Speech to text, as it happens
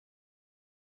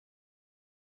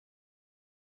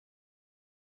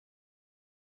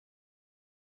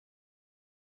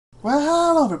Well,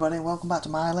 hello everybody, and welcome back to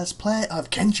my Let's Play of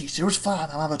Kenshi Series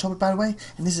 5. I'm IVATOPIA, by the way,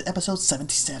 and this is episode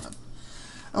 77.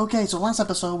 Okay, so last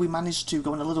episode we managed to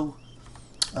go on a little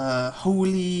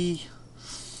holy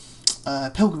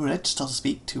pilgrimage, so to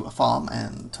speak, to a farm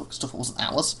and took stuff that wasn't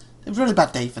ours. It was a really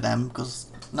bad day for them, because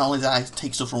not only did I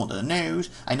take stuff from under the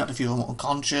nose, I knocked a few of them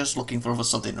unconscious, looking for other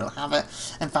stuff, didn't really have it,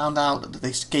 and found out that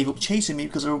they gave up chasing me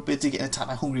because they were busy getting attacked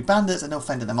by hungry bandits and no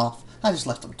fending them off. I just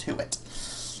left them to it.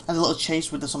 I had a little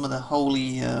chase with some of the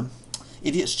holy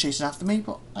idiots chasing after me,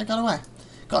 but I got away.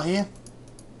 Got here,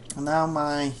 and now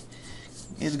my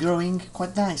is growing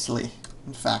quite nicely,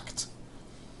 in fact.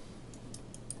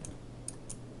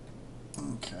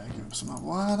 Okay, give it some more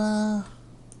water.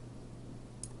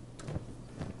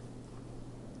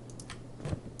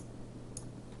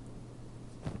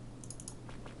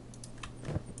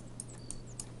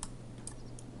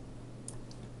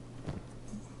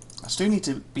 I still need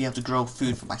to be able to grow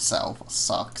food for myself. That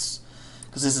sucks,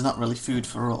 because this is not really food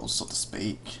for us, so to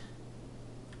speak.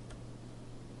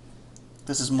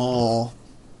 This is more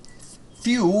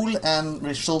fuel and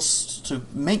resource to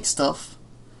make stuff,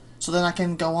 so then I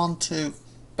can go on to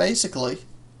basically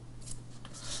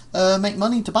make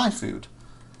money to buy food.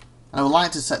 And I would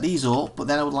like to set these up, but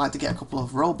then I would like to get a couple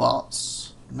of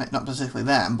robots, not specifically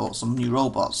them, but some new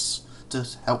robots to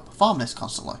help farm this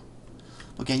constantly.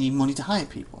 But again, you need money to hire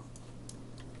people.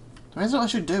 So maybe what I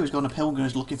should do is go on a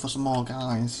pilgrimage looking for some more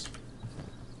guys.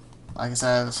 Like I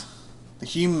said, the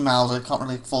human mouths, I can't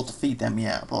really afford to feed them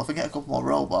yet, but if I get a couple more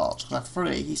robots, because I'm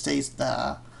free, he stays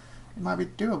there, it might be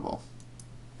doable.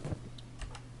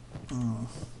 I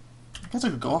guess I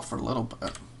could go off for a little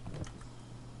bit.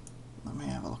 Let me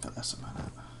have a look at this a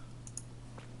minute.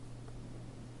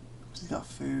 He's got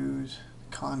food,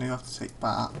 kind of have to take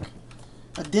back.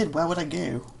 If I did, where would I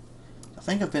go? I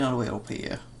think I've been all the way up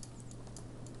here.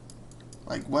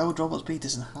 Like, where would robots be?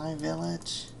 This is High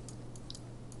Village.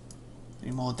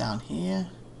 Any more down here?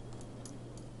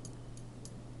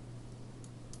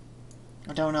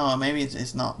 I don't know, maybe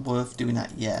it's not worth doing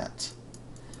that yet.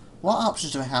 What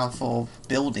options do I have for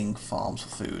building farms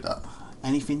for food?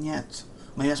 Anything yet?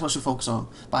 Maybe that's what I should focus on.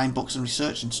 Buying books and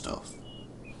researching stuff.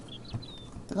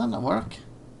 Did that not work?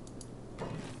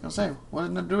 I'll say, what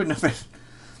did I do with nothing?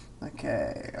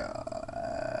 Okay,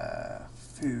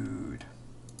 food.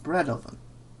 Bread oven.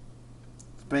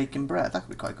 Baking bread, that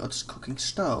could be quite good. Just cooking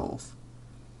stove.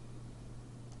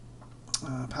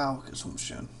 Power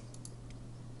consumption.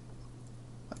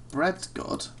 Like, bread's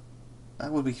good.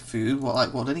 That would be food.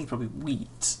 What do I need? Probably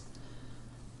wheat.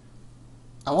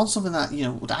 I want something that, you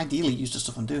know, would ideally use the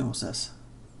stuff I'm doing. What's this?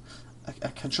 A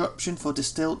contraption for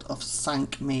distilled of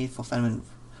sank made for fermenting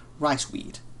rice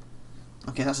weed.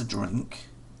 Okay, that's a drink.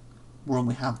 Rum,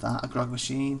 we have that. A grog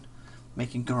machine.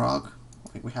 Making grog. I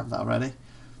think we have that already.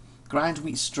 Grind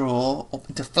wheat straw up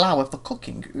into flour for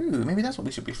cooking. Ooh, maybe that's what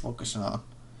we should be focusing on.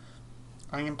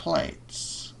 Iron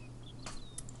plates.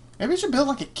 Maybe we should build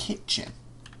like a kitchen.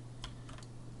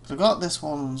 So I've got this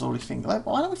one's already thinking, like,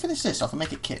 why don't we finish this off and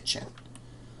make a kitchen?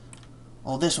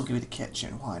 Or this will give me the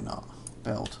kitchen, why not?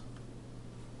 Build.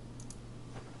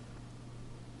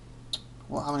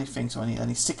 Well, how many things do I need? I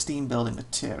need 16 building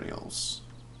materials.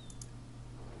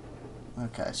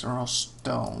 Okay, so we're all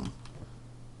stone.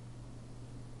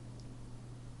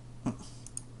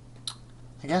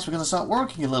 I guess we're going to start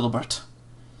working a little bit.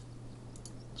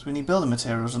 So we need building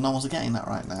materials and no one's getting that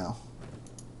right now.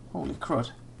 Holy crud.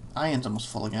 Iron's almost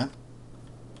full again.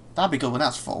 That'd be good when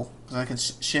that's full, because I can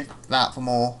shift that for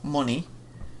more money.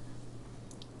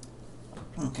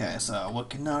 Okay, so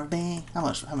working all day. How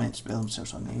many building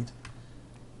materials do I need?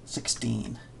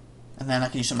 16. And then I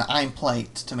can use some of the iron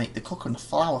plate to make the cooker and the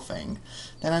flour thing.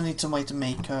 Then I need some way to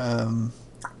make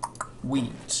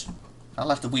wheat. I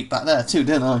left the wheat back there too,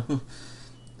 didn't I?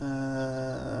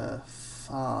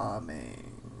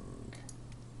 Farming.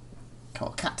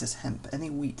 Called cactus hemp. Any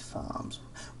wheat farms?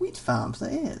 Wheat farms, there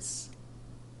is.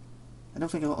 I don't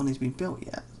think one needs been built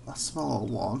yet. That small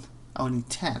one. I only need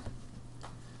 10.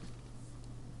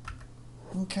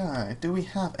 Okay, do we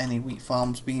have any wheat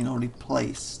farms being already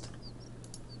placed?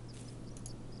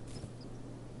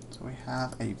 So we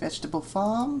have a vegetable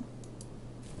farm,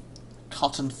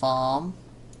 cotton farm.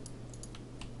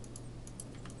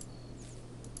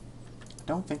 I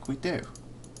don't think we do.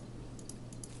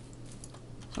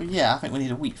 So yeah, I think we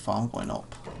need a wheat farm going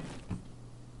up.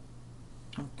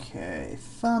 Okay,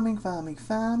 farming.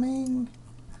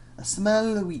 A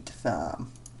small wheat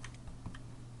farm.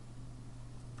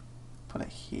 Put it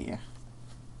here.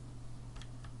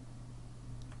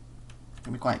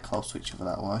 Gonna be quite close to each other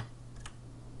that way.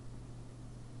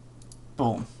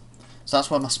 Boom. So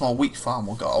that's where my small wheat farm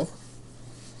will go.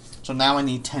 So now I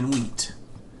need 10 wheat.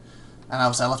 And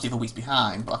obviously I left the other wheat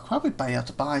behind, but I'll probably be able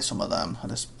to buy some of them at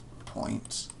this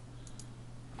point.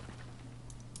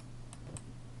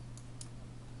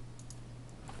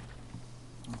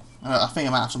 I think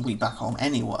I might have some wheat back home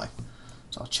anyway,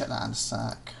 so I'll check that in a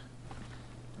sec.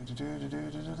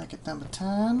 Get number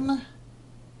 10.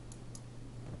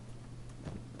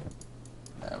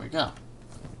 There we go.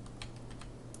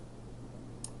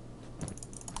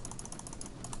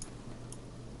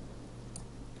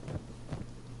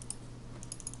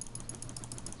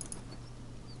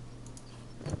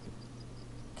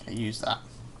 Okay, use that.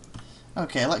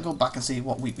 Okay, let's go back and see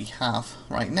what wheat we have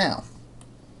right now.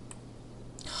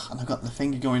 And I've got the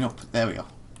finger going up. There we go.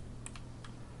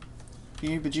 Do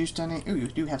you produce any? Ooh, you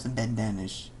do have some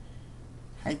bandanas.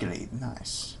 High grade,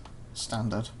 nice.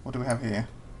 Standard. What do we have here?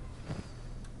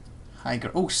 High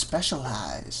grade. Oh,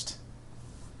 specialized.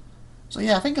 So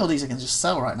yeah, I think all these I can just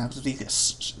sell right now because if these get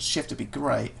shifted, would be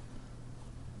great.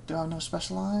 Do I have no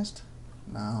specialized?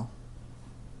 No.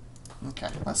 Okay,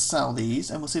 let's sell these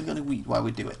and we'll see if we've got any wheat while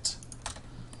we do it.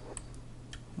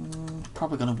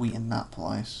 Probably gonna wheat in that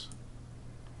place.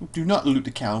 Do not loot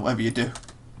the cow, whatever you do.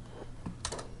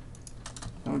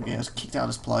 Don't get us kicked out of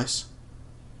this place.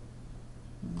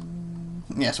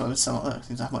 Yeah, so I would sell it.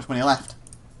 Seems to have much money left.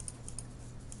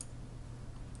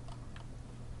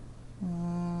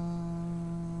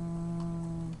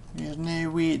 There's no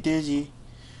wheat, does he?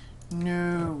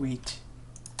 No wheat.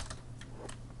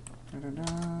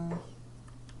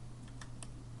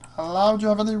 Hello, do you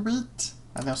have any wheat?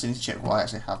 I also need to check what I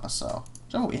actually have myself.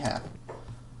 So what we have.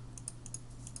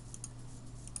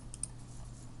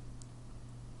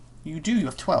 You do, you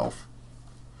have 12.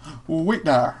 Oh, wait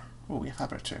there. Oh, we have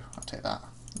fabric too. I'll take that.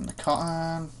 And the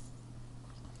cotton.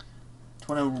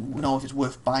 Do I want to know if it's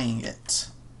worth buying it?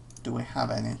 Do we have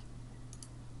any?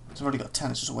 I've already got 10,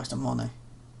 it's just a waste of money.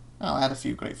 Oh, I had a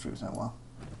few grapefruits, oh well.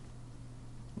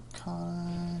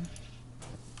 Cotton.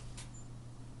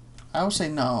 I would say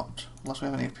not, unless we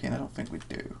have any AP, and I don't think we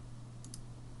do.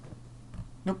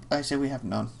 Nope, I say we have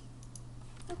none.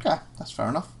 Okay, that's fair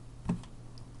enough.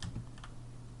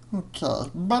 Okay,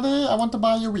 buddy, I want to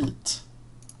buy your wheat.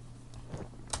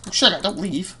 Oh, sugar, don't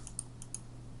leave.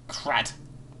 Crud.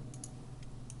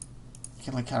 You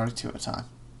can only carry 2 at a time.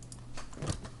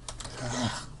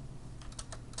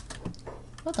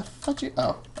 Where the fudge you?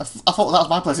 Oh, I thought that was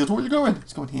my place. Where are you going?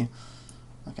 It's going here.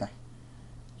 Okay.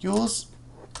 Yours.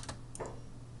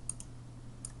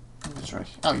 Inventory.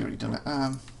 Oh, you already done it.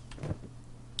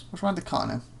 What's around the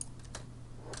cotton in?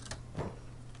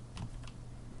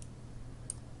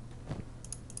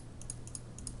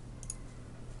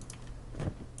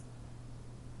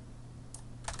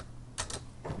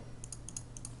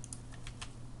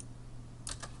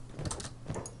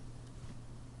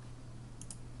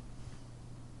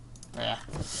 Yeah.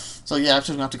 So yeah, I'm just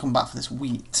gonna have to come back for this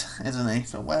wheat, isn't he?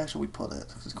 So where should we put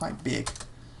it? It's quite big.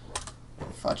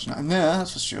 Fudge not in there,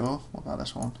 that's for sure. What about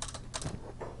this one?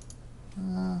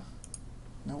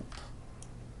 Nope.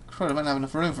 Crud, I might not have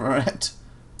enough room for it.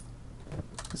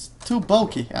 It's too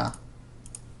bulky. Ah.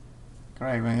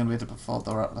 Great, we're gonna be able to afford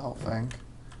the whole thing.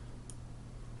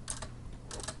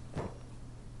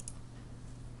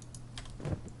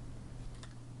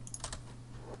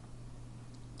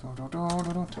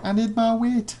 I need my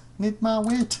wheat. Need my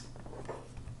wheat.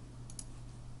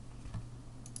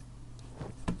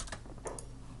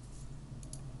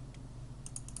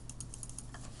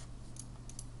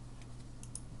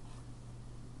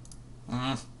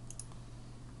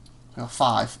 We got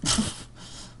 5.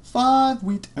 5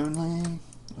 wheat only.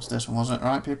 What's this one, wasn't it?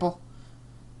 Right, people?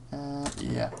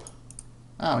 Yep.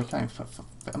 Oh, we can't even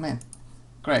fit them in.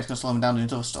 Great, it's going to slow them down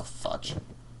doing other stuff. Fudge.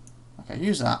 Okay,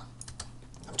 use that.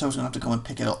 I'm totally going to have to come and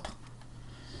pick it up.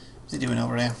 What's he doing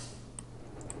over here?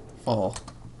 4.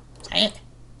 Say it.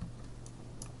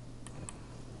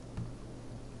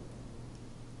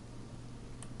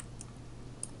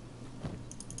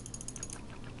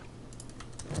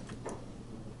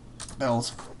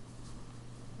 Build.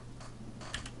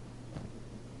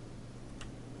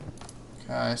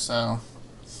 Okay, so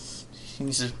he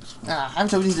needs to.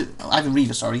 IVATOPIA needs to. Ivan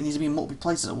Reaver, sorry, he needs to be in multiple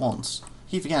places at once.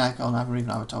 Keep forgetting I call Ivan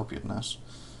Reaver and IVATOPIA in this.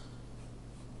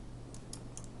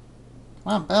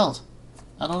 Come on, build.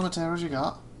 Add all the materials you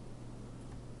got.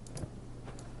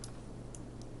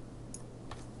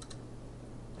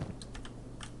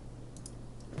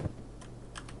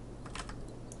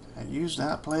 Okay, use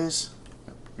that, please.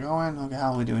 Going. Okay,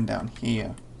 how are we doing down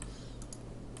here?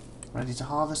 Ready to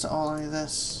harvest all any of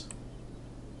this?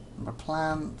 Number of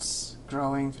plants,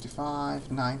 growing,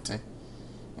 55, 90.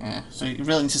 Yeah, so you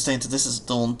really need to stay until this is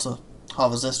done to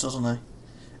harvest this, doesn't he?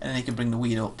 And then he can bring the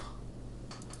weed up.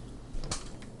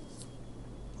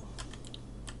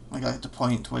 got to the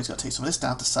point where he's got to take some of this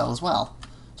down to sell as well.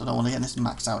 So I don't want to get this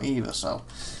maxed out either, so...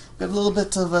 Got a little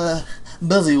bit of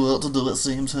busy work to do, it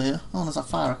seems, here. Oh, there's a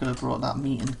fire. I could have brought that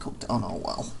meat and cooked it. Oh, no,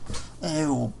 well.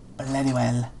 Oh, bloody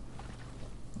well.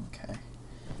 Okay.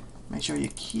 Make sure you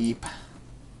keep...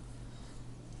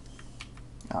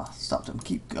 Ah, stopped him.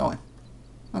 Keep going.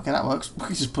 Okay, that works. We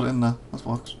can just put it in there. That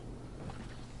works.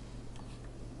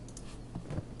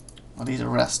 I need a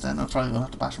rest then. I'm probably going to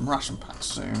have to buy some ration packs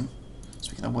soon.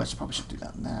 Speaking of which, I probably should do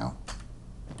that now.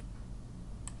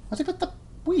 Where did you put the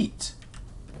wheat?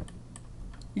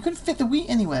 You couldn't fit the wheat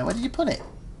anywhere. Where did you put it?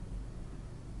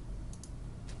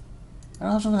 I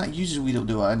don't have something that uses wheat up,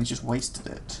 do I? And he just wasted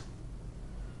it.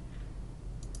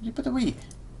 Where did you put the wheat?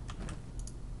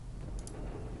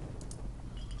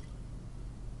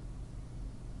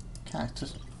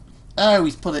 Cactus. Oh,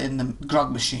 he's put it in the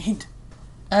grog machine.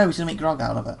 Oh, he's going to make grog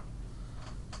out of it.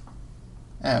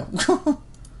 Oh.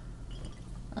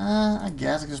 I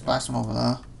guess I can just buy some over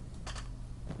there.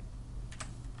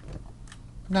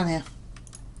 Come down here.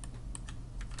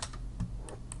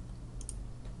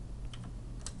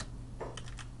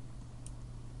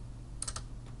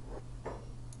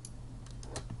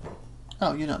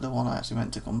 Oh, you're not the one I actually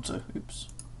meant to come to. Oops.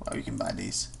 Well, you can buy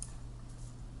these.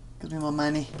 Give me more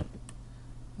money.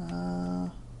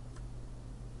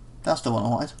 That's the one I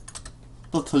wanted.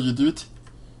 That's how you do it.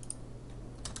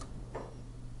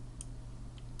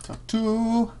 Talk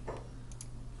two.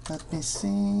 Let me see.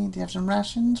 Do you have some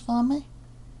rations for me?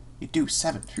 You do.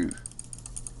 7 through.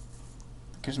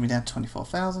 Gives me down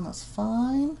 24,000. That's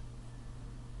fine.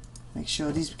 Make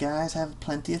sure these guys have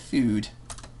plenty of food.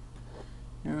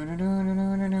 No, no, no, no,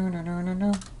 no, no, no, no, no,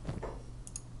 no.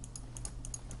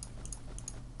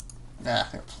 Ah,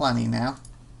 they're plenty now.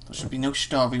 There should be no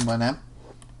starving by them.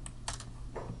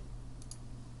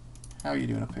 How are you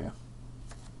doing up here?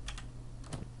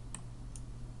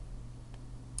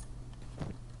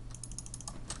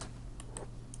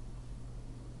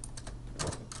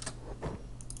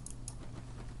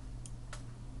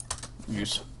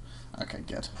 Use. Okay,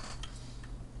 good.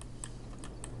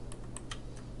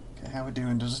 Okay, how are we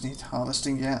doing? Does this need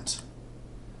harvesting yet?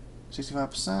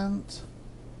 65%.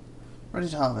 Ready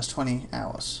to harvest, 20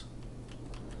 hours.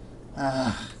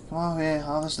 Come on here,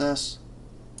 harvest this.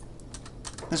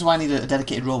 This is why I need a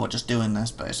dedicated robot just doing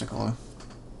this, basically.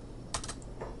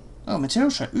 Oh,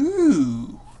 material tray.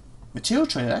 Ooh! Material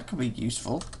tray, that could be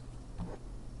useful.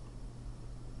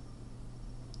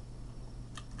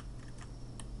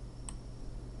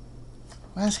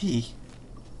 Where's he?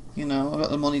 You know, I've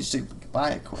got the money to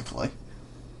buy it quickly.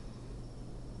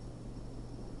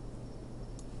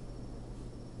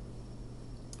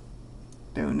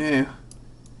 Don't know.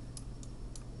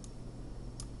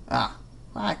 Ah,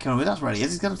 I can't remember. That's ready.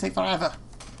 It's going to take forever.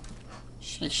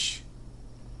 Shish.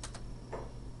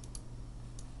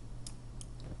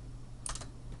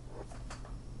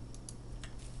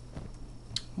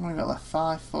 What have I got left?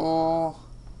 5, 4.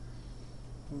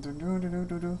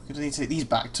 Because I need to take these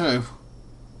back too.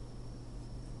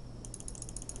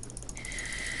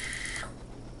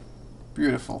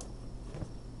 Beautiful.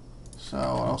 So what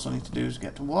I also need to do is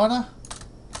get to water.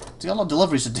 He's got a lot of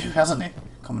deliveries to do, hasn't he?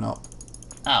 Coming up.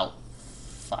 Ow.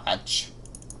 Fudge.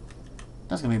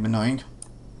 That's going to be annoying.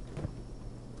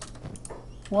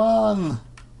 1!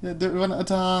 Yeah, do it one at a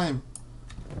time.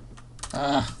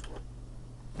 Ah.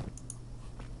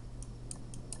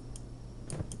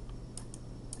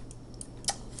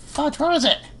 Fudge, where is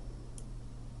it?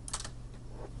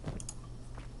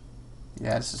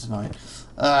 Yeah, this is annoying.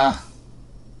 Kind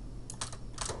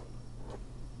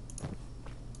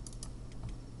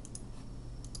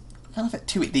of fit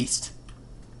 2 at least.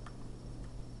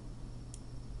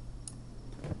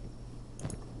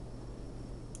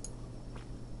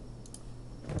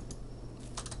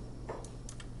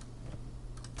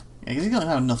 Yeah, because he's got to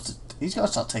have enough to. He's got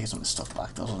to start taking some of this stuff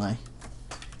back, doesn't he?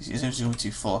 He's going to be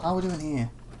too full. How are we doing here?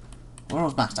 We're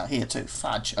almost maxed out here too.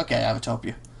 Fudge. Okay,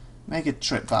 IVATOPIA. Make a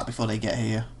trip back before they get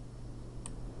here.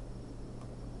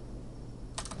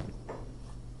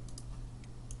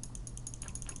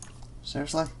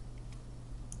 Seriously?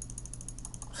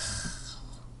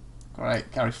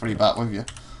 Great, carry 3 back with you.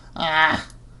 Ah!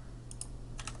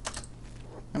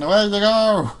 And away you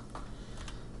go!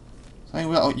 So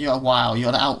you got a while.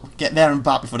 You got to get there and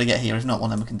back before they get here. If not,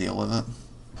 one of them can deal with it.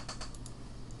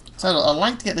 So I'd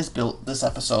like to get this built this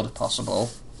episode if possible.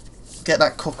 Get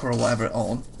that cooker or whatever it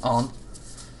on,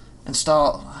 and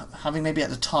start having maybe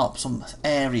at the top some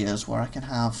areas where I can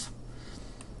have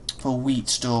for wheat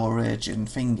storage and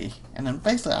thingy, and then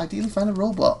basically ideally find a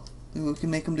robot who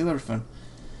can make them do everything.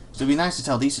 So it'd be nice to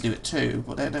tell these to do it too,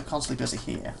 but they're constantly busy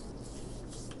here.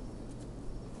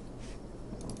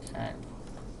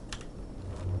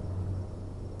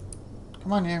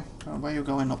 Come on, you. Oh, where are you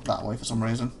going up that way for some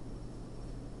reason?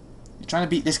 You're trying to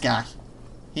beat this guy.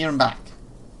 Here and back.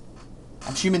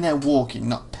 I'm assuming they're walking,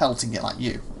 not pelting it like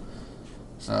you.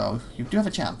 So, you do have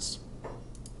a chance.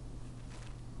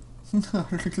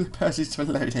 Percy's for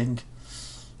loading.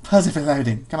 Percy for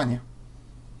loading. Come on, you.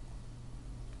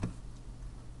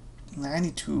 I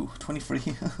need 23.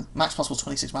 Max possible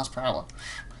 26 miles per hour.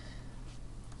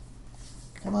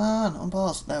 Come on,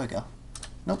 unpause. There we go.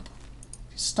 Nope.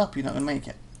 If you stop, you're not going to make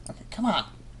it. Okay, come on.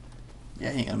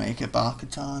 Yeah, he ain't going to make it back in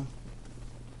time.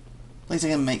 At least I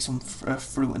can make some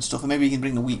fruit and stuff, and maybe you can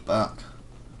bring the wheat back.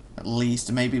 At least,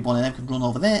 and maybe one of them can run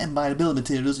over there and buy the building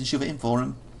materials and shove it in for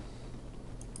him.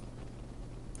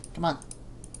 Come on.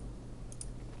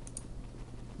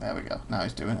 There we go. Now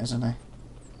he's doing it, isn't he?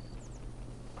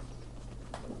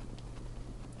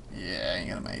 Yeah, ain't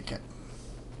gonna make it.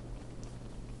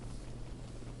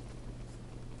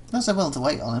 Unless I'm willing to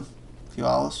wait on him. A few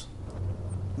hours.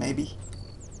 Maybe.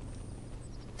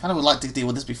 Kinda would like to deal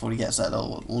with this before he gets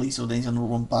settled. At least then he's gonna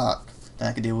run back. Then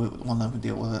I can deal with it. One of them can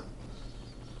deal with it.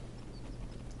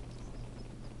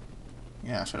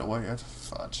 Yeah, I should have waited.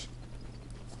 Fudge.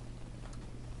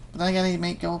 But then again, he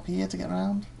may go up here to get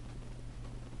around.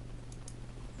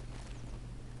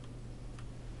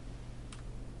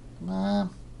 Come on.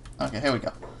 Okay, here we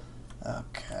go.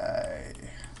 Okay.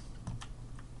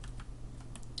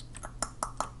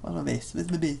 Where's my base? Where's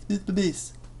my base? Where's my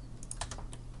base?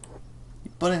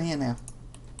 You put in here now.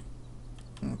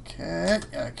 Okay,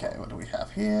 okay, what do we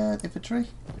have here? Infantry.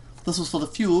 This was for the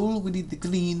fuel. We need the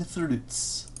green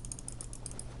fruits.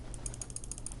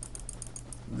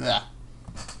 There.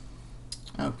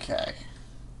 Okay.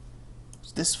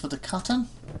 Is this for the cotton?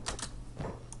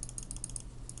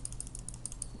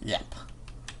 Yep.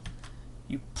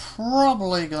 You're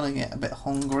probably gonna get a bit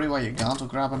hungry while you're gone to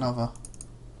grab another.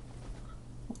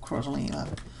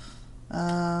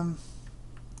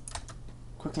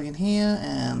 Quickly in here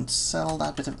and sell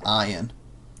that bit of iron.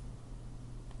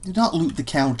 Do not loot the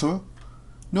counter.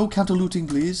 No counter looting,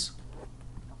 please.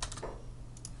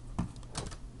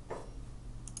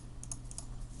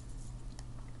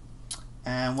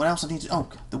 And what else I need to... Oh,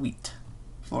 the wheat.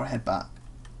 Before I head back.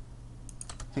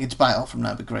 If I could just buy it off from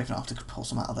now, it'd be great if I have to pull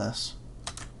some out of this.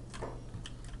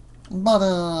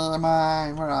 Butter,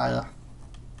 mine, where are you?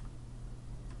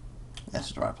 This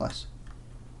is the right place.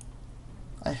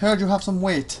 I heard you have some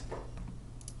weight.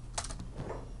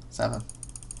 7.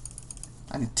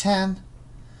 I need 10.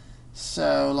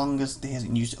 So long as he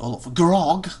hasn't used it all up for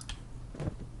grog.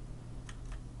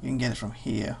 You can get it from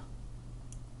here.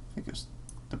 I think it was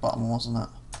the bottom, wasn't it?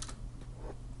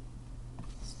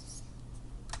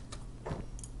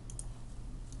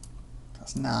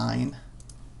 That's 9.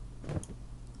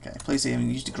 Okay, please see him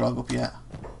used the grog up yet.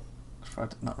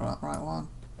 Not right one.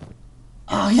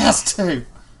 Oh, he has 2!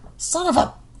 Son of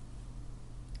a...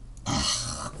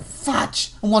 Ugh,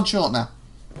 fudge! I'm 1 short now.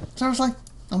 Seriously?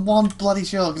 I'm 1 bloody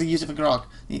short because he used it for grog.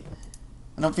 I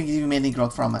don't think he even made any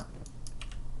grog from it.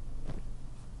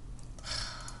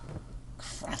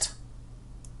 Crap.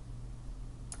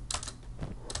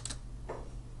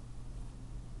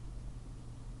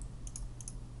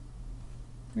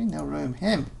 We need no room.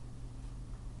 Him.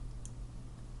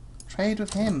 Trade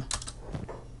with him.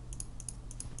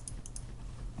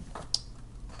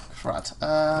 Right. Is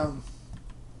there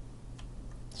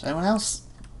anyone else?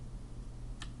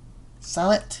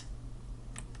 Sell it.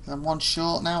 'Cause I'm 1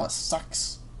 short now. It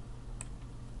sucks.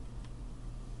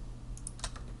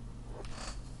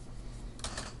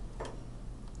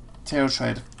 Material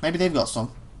trade. Maybe they've got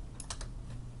some.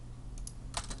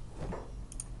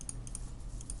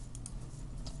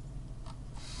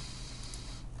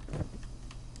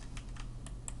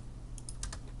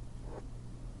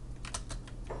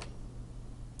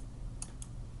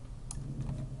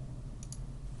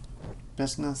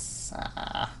 Business.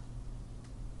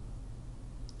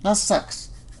 That sucks.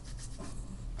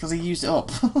 Because he used it up.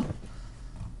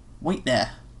 Wait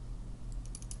there.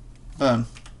 Burn.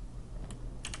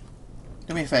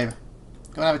 Do me a favour.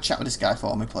 Go and have a chat with this guy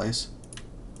for me, please.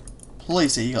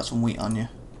 Please say you got some wheat on you.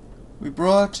 We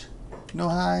brought. No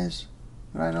highs.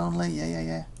 Right only.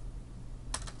 Yeah.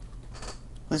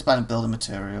 Please buy the building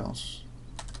materials.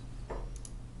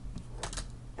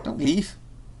 Don't leave.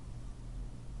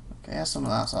 Okay, here's some of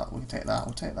that, so we can take that,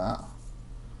 we'll take that.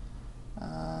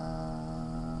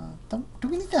 Do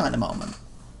we need them at the moment?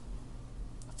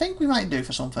 I think we might do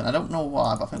for something, I don't know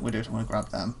why, but I think we do, so I'm going to grab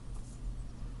them.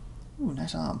 Ooh,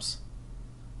 nice arms.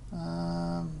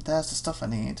 There's the stuff I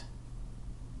need.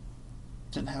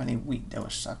 Didn't have any wheat though,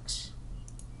 which sucks.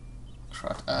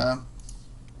 Crud.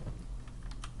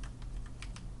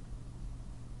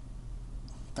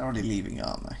 They're already leaving,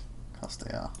 aren't they? Of course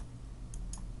they are.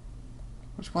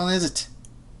 Which one is it?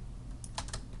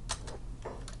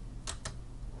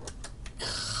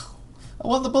 I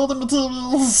want the building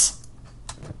materials!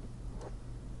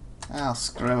 Oh,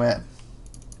 screw it.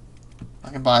 I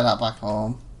can buy that back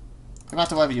home. Go back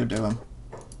to whatever you're doing.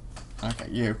 Okay,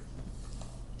 you.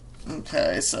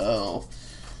 Okay, so...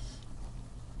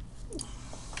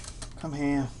 come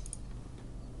here.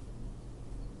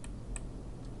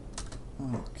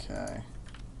 Okay.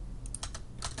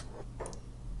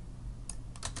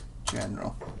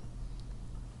 General.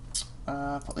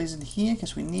 Put these in here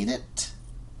because we need it.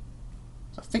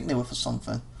 I think they were for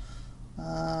something.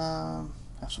 Have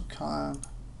some cotton.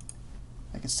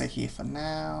 They can stay here for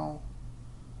now.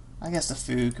 I guess the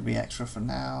food could be extra for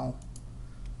now.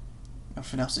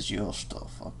 Everything else is your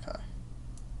stuff. Okay.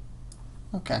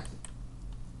 Okay.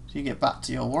 So you get back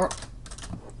to your work.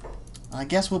 I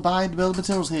guess we'll buy the build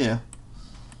materials here.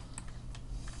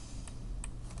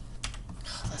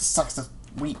 That sucks, the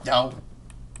wheat though.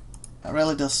 That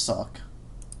really does suck.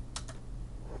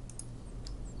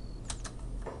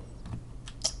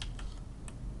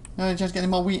 No, any chance to get any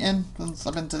more wheat in since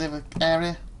I've been to the other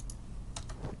area?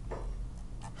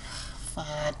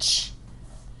 Fudge.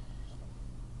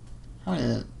 How many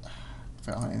did I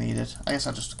forgot how many needed. I guess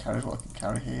I just carried what I can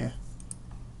carry here.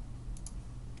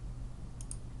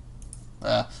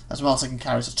 There. That's the most I can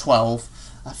carry, so 12.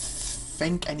 I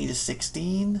think I needed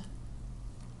 16.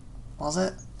 Was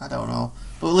it? I don't know.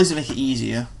 But at least it make it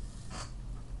easier.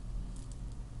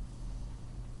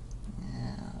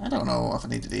 Yeah, I don't know if I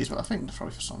needed these, but I think they're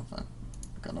probably for something.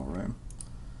 I've got no room.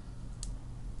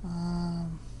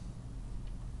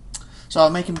 So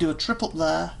I'll make him do a trip up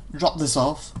there, drop this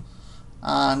off,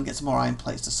 and get some more iron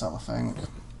plates to sell, I think.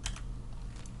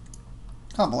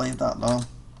 Can't believe that though.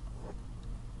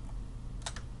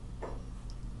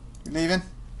 You leaving?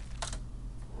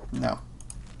 No.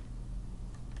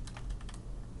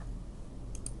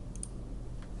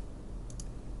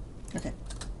 Okay.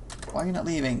 Why are you not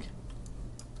leaving?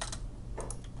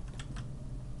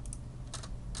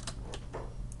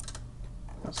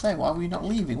 I say, why were you not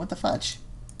leaving? What the fudge?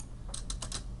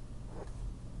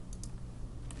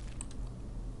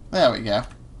 There we go.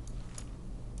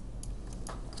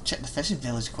 Check the fishing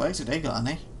village quick. So they got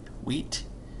any wheat?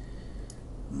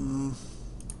 Well,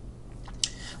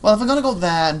 if we're gonna go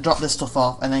there and drop this stuff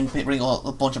off and then bring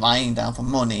a bunch of iron down for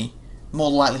money,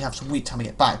 more likely have some wheat time to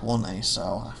get back, won't they? So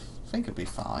I think it'd be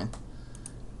fine.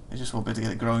 They just won't be able to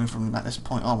get it growing from at this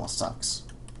point on, what sucks.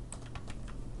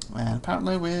 And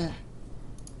apparently we're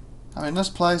having this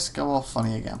place go all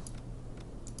funny again.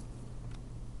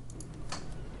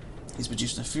 He's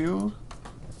producing the fuel.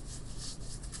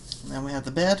 And then we have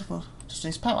the bed, well, just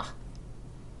needs power.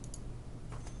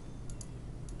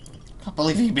 Can't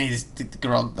believe he made the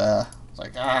grog there. It's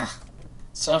like,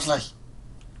 seriously.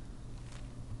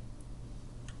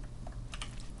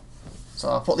 So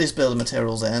I'll put these building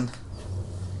materials in.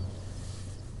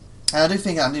 And I do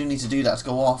think I do need to do that, to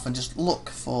go off and just look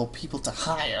for people to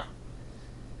hire.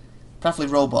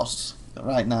 Preferably robots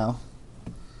right now.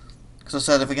 Because I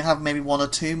said if we can have maybe one or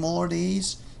two more of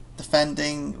these,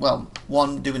 defending, well,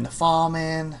 one doing the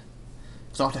farming,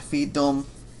 so I have to feed them.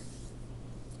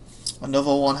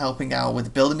 Another one helping out with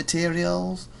the building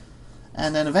materials,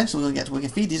 and then eventually we can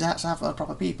feed these out to have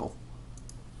proper people.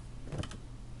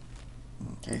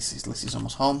 Okay, so Lissy's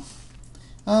almost home.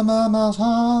 I'm almost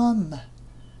home.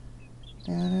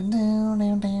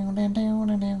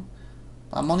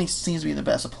 Our money seems to be in the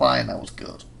better supply, and that was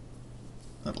good.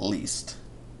 At least.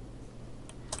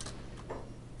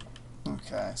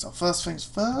 Okay, so first things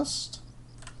first.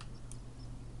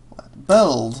 Let's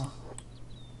build.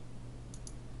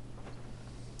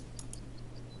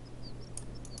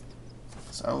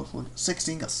 So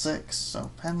 16 got 6,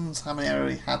 so depends how many I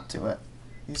already had to it.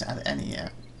 He hasn't added any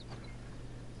yet.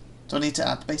 So I need to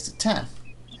add basic 10.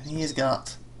 And he has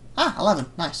got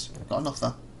 11. Nice. Got enough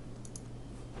though.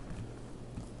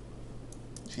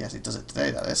 If he actually does it today,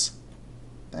 that is.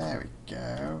 There we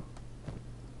go.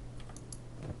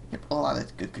 Yep, all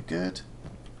added. Good, good, good.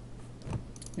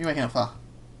 What are you waking up for?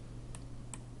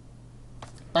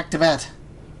 Back to bed.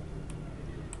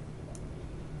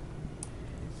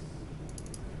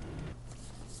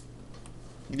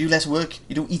 You do less work,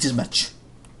 you don't eat as much.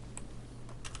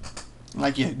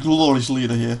 Like your glorious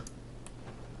leader here.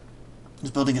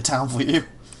 He's building a town for you.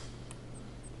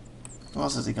 What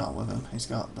else has he got with him? He's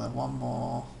got the one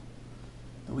more.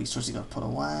 The wheat stores he got to put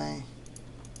away.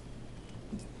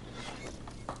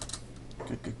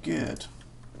 Good, good, good.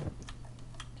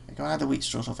 Okay, go add the wheat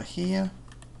straws over here.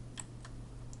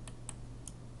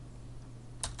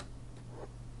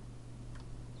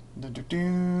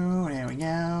 There we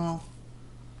go.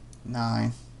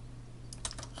 9.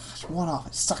 It's one off.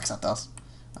 It sucks, that does.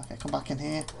 Okay, come back in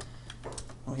here.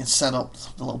 We can set up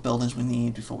the little buildings we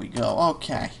need before we go.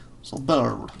 Okay, so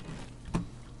build.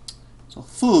 So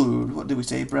food, what do we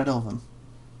say? Bread oven.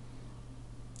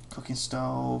 Cooking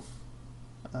stove.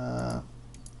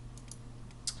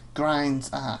 Grinds.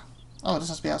 Ah. Oh, this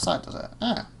has to be outside, does it?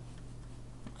 Ah.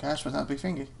 Okay, I suppose that'd be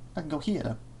thingy. I can go here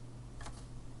then.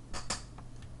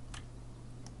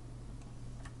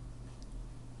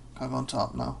 Can I go on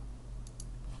top? No.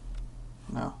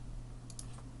 No.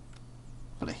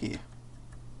 Put it here.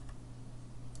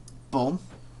 Boom.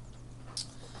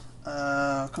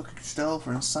 Cooking stove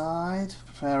for inside.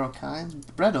 Prepare all kinds.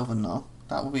 Bread oven, no.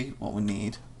 That will be what we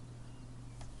need.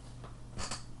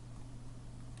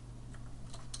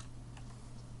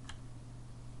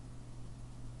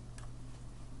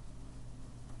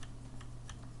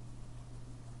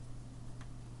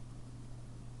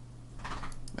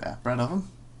 Yeah, bread oven.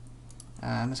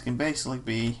 And this can basically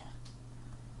be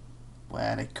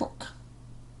where they cook.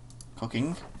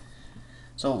 Cooking.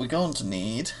 So what we're going to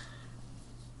need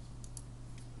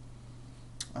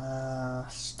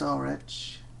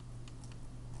storage.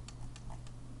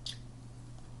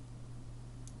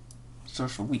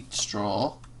 Storage for wheat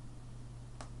straw.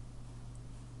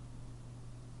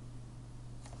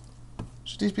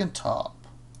 Should these be on top?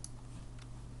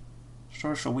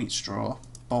 Storage for wheat straw.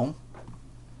 Boom.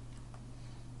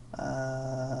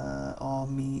 All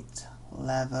meat,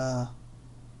 leather,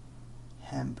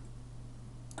 hemp,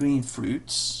 green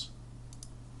fruits.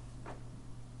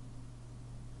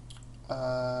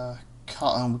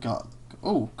 Cotton we got.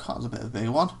 Oh, cotton's a bit of a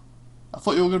bigger one. I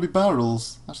thought you were going to be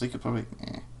barrels. Actually, you could probably.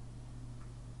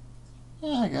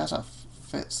 Yeah, I guess that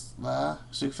fits there.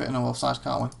 So you can fit in on both sides,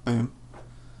 can't we? Boom.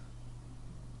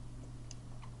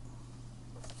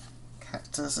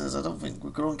 Cactuses. I don't think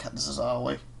we're growing cactuses, are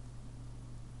we?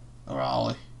 Or are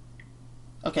we?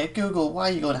 Okay, Google, why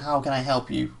are you going? How can I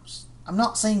help you? I'm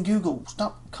not saying Google.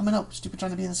 Stop coming up, stupid,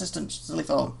 trying to be an assistant. Silly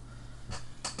phone.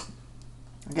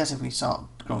 I guess if we start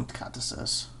growing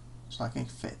cactuses, so I can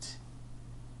fit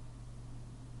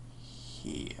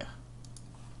here.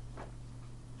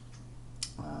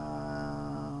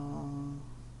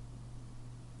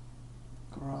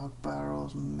 Grog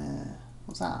barrels, meh.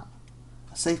 What's that?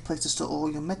 A safe place to store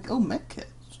all your med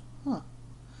kits. Huh.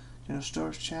 General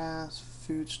storage chests,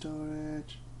 food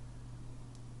storage.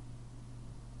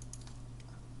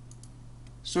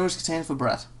 Storage container for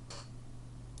bread.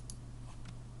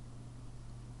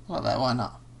 Like that, why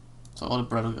not? So all the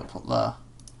bread will get put there.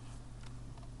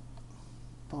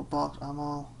 Boat box,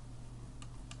 ammo.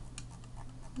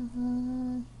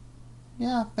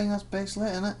 Yeah, I think that's basically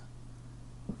it, isn't it?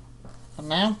 For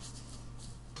now.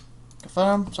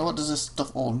 Confirm. So what does this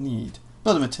stuff all need?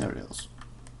 Building materials.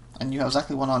 And you have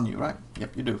exactly one on you, right?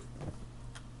 Yep, you do.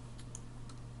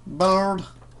 Build.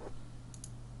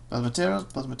 Build materials,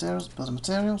 build materials, build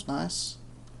materials, nice.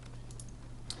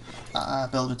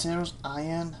 Build materials,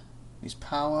 iron, use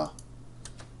power,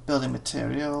 building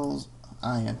materials,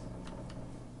 iron.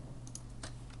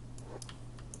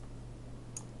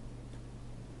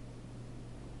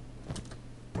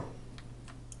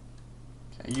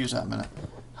 Okay, use that a minute.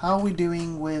 How are we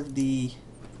doing with the...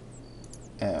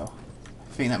 Oh,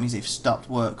 I think that means they've stopped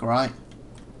work, right?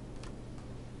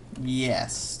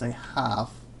 Yes, they have.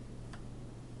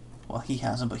 Well, he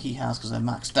hasn't, but he has because they're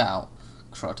maxed out.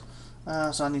 Crud.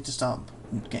 So I need to start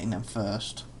getting them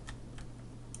first.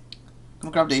 Come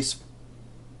on, grab these.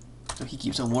 So he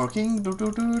keeps on working. Because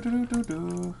we're going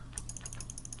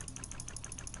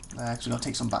to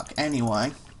take some back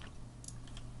anyway.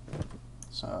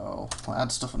 So I'll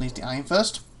add stuff that needs the iron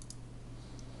first.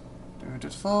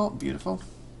 Beautiful, beautiful.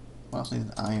 What else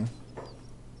needed iron?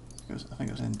 I think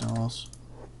it was indoors.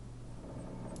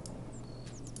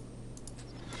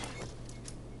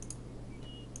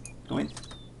 Go in.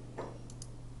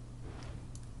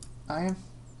 Iron.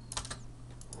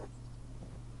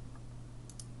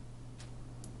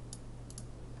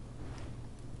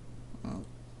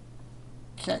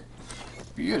 Okay.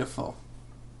 Beautiful.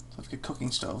 So let's get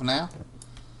cooking stove now.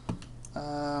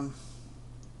 Go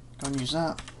and use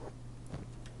that.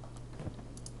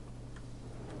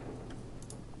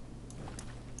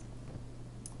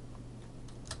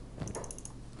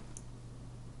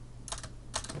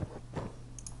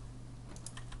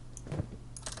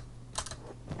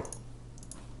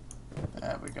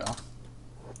 There we go.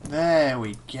 There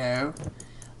we go.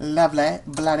 Lovely,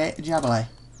 bloody jubbly.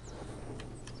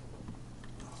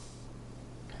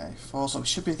 Okay, 4, so we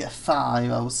should be able to get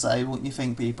 5, I would say, wouldn't you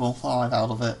think, people? 5 out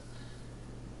of it.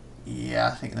 Yeah,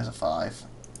 I think there's a 5.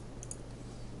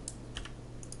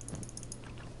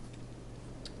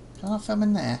 Can I film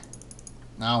in there?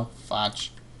 No,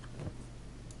 fudge.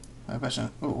 Oh,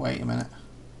 wait a minute.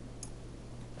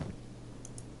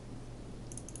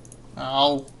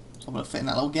 Oh, it's not going to fit in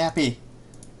that little gappy.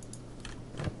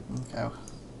 Okay.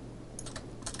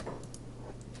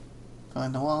 Fill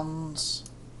in the ones.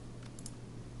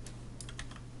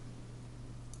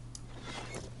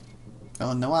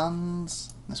 Fill in the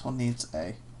ones. This one needs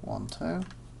a 1, 2.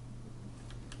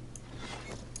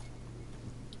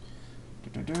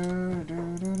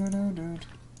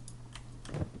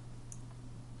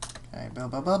 Okay,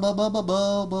 bull.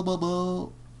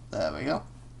 There we go.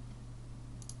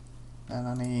 Then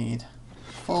I need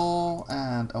 4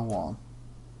 and a 1.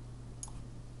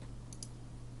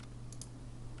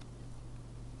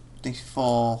 These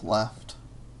 4 left.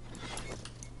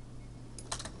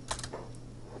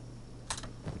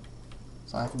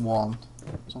 So I have 1.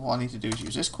 So what I need to do is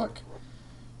use this quick.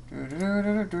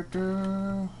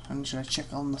 And should I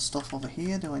check on the stuff over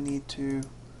here? Do I need to...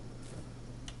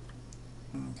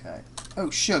 Okay. Oh,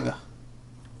 sugar.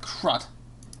 Crud.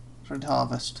 Should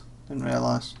harvest. Didn't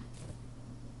realise.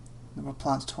 Number of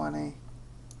plants 20.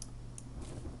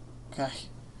 Okay.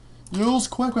 Use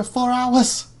quick with 4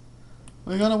 hours.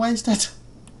 We're gonna waste it.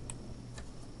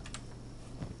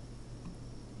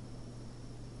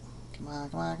 Come on,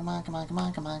 come on, come on, come on, come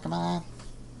on, come on, come on.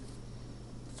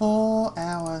 4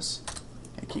 hours.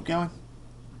 Okay, keep going.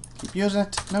 Keep using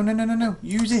it. No, no, no, no, no.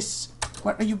 Use this.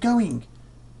 Where are you going?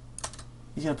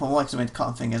 He's gonna put more exclamation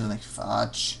cotton thing, isn't he?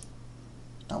 Fudge.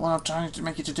 Not what I'm trying to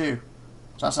make you to do.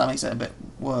 So that makes it a bit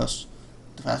worse.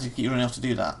 The fact you keep running off to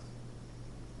do that.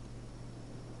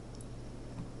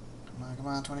 Come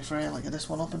on, 23. I'll get this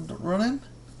one up and running.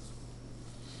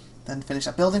 Then finish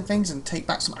up building things and take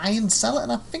back some iron, sell it,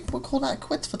 and I think we'll call that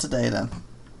quits for today then.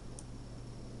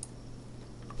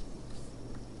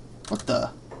 What the?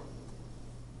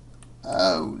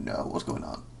 Oh no, what's going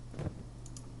on?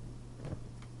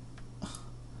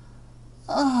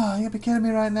 Ah, you gotta be kidding me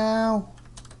right now.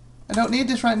 I don't need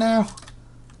this right now.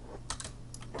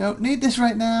 Don't need this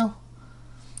right now.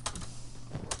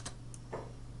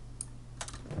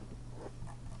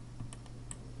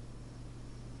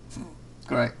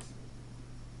 Great.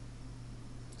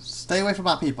 Stay away from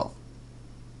our people.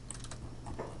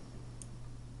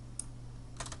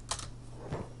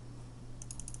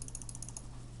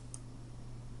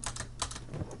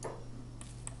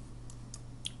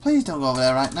 Please don't go over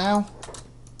there right now.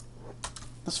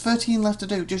 There's 13 left to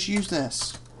do. Just use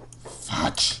this.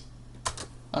 Fudge.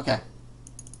 Okay.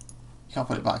 You can't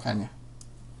put it back, can you?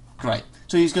 Great.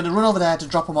 So he's going to run over there to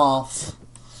drop them off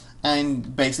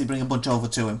and basically bring a bunch over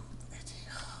to him.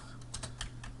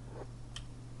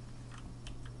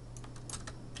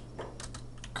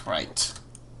 Great.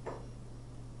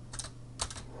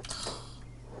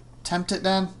 Tempt it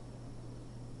then.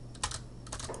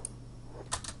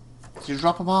 Did you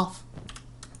drop them off?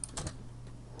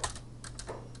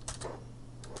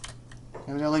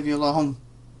 Maybe I'll leave you alone.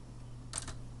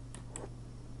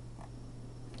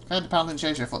 Apparently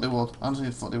change it. I thought they would. Honestly, I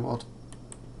thought they would.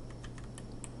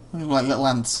 Like little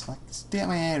ants. Like, stay out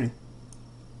my area.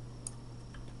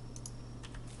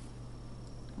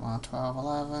 Come on, 12,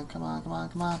 11. Come on, come on,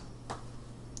 come on.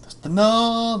 Just to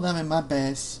know them in my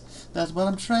base. That's what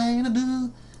I'm trying to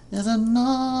do. Is to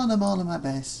know them all in my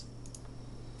base.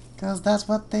 'Cause that's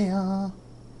what they are.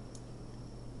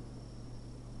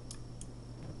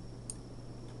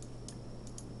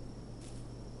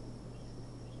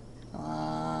 Come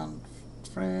on.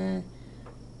 3,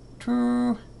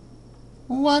 2,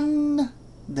 1.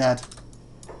 Dead.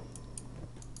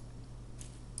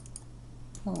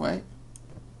 Oh, wait.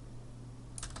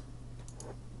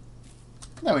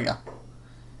 There we go.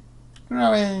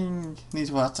 Growing.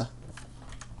 Needs water.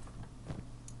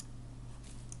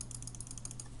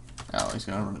 Oh, he's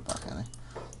going to run it back, isn't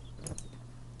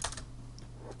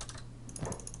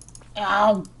he?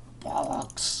 Ow!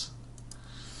 Bollocks!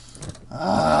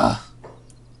 Ah!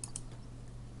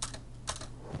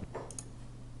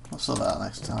 I'll sort that out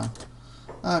next time.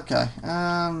 Okay,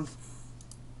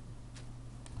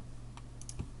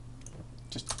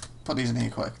 just put these in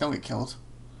here quick. Don't get killed.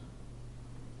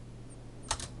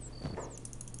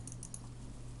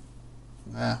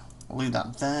 There. We'll leave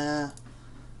that there.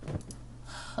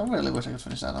 I really wish I could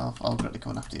finish that off. I'll really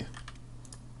coming after you.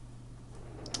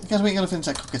 I guess we're going to finish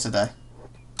that cookie today.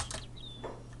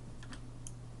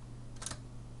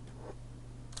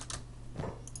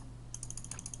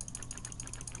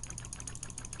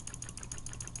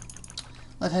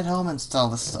 Let's head home and install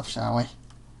this stuff, shall we?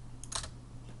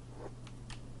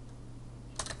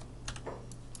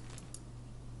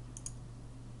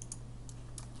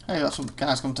 Hey, got some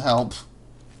guys come to help.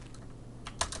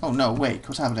 Oh no, Wake,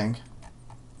 what's happening?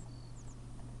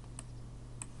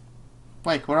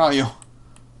 Wake, where are you?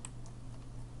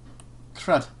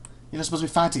 Crud, you're not supposed to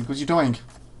be fighting. What are you doing?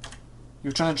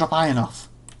 You're trying to drop iron off.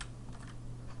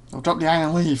 Oh, drop the iron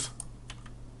and leave.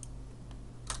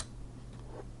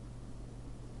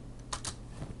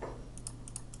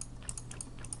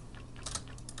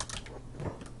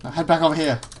 Now head back over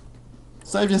here.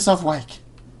 Save yourself, Wake.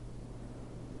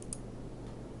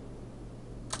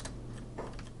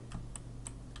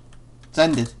 It's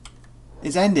ended.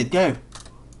 It's ended, go.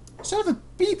 Son of a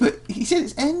beeper, he said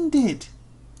it's ended.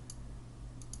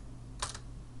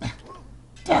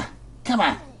 Come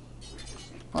on.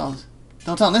 Well,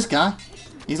 don't tell this guy.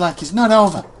 He's like, it's not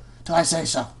over till I say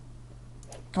so.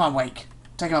 Come on, Wake.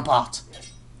 Take him apart.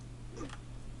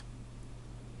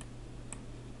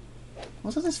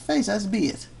 What's on his face? That's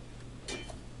beard.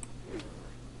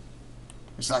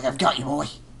 It's like, I've got you, boy.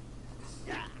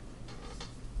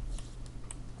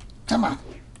 Come on.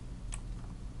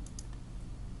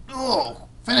 Oh,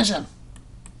 finish him.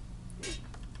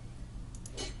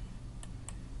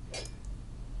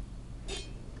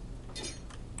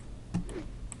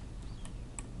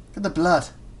 Look at the blood.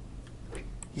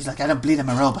 He's like, I don't bleed, I'm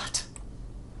a robot.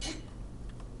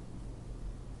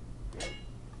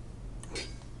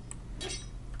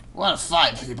 What a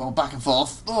fight, people. Back and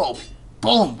forth. Oh,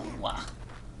 boom. Wow.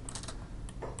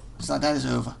 It's like that is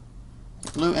over.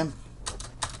 Loot him.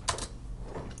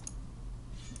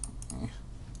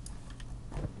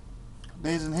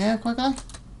 These in here, quickly.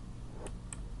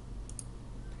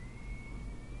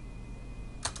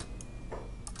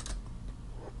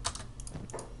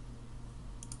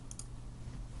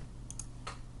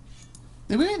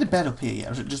 Did we make the bed up here yet,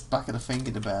 or is it just back at the thing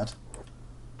in the bed?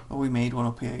 Oh, we made one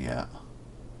up here yet.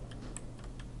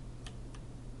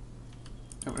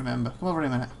 Don't remember. Come over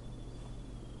here a minute.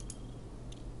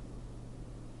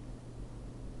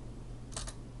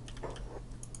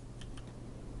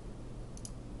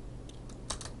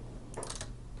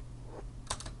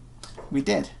 We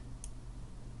did.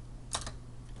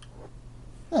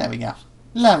 There we go.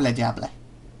 Lovely jubbly.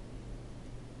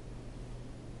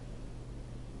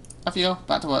 Off you go.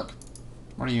 Back to work.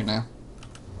 What are you now?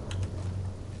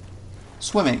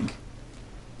 Swimming.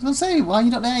 I was going to say, why are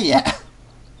you not there yet?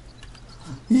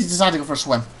 He's decided to go for a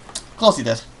swim. Of course he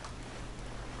did.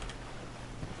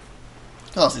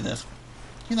 Of course he did.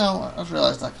 You know, I just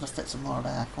realised I could have fit some more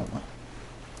there, couldn't we?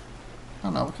 Oh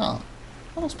no, we can't.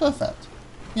 Oh, that's perfect.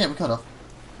 Yeah, we could have.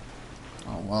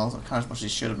 Oh well, not quite as much as he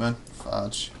should have been.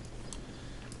 Fudge.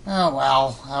 Oh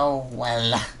well, oh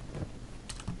well.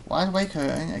 Why is Wake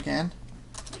hurting again?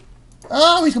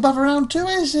 Oh, he's come back for round 2,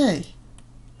 is he?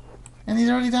 And he's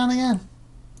already down again.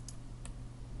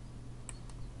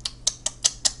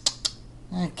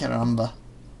 I can't remember.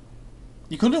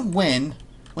 You couldn't win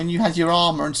when you had your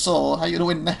armour and sword. How are you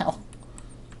going to win now?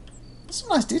 That's some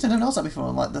nice detail. I didn't notice that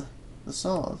before. Like the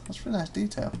sword. That's a really nice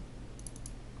detail.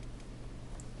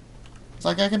 It's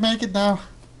like I can make it now.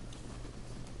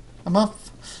 I'm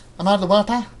off. I'm out of the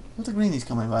water. What's the greenies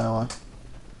coming, by the way?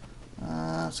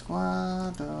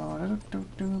 Squad.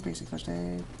 Basic first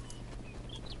aid.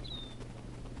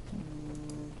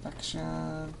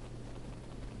 Action.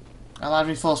 Allied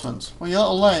reinforcements. Well, you're a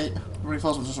little late.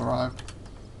 Reinforcements just arrived.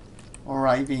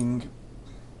 Arriving.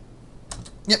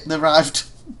 Yep, they arrived.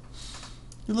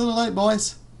 You're a little late,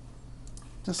 boys.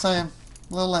 Just saying.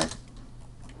 A little late.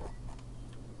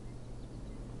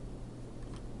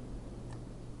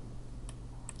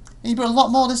 And you brought a lot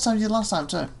more this time than you did last time,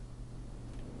 too.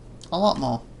 A lot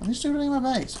more. I'm just doing my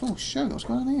base. Oh, sugar. What's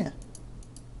going on here?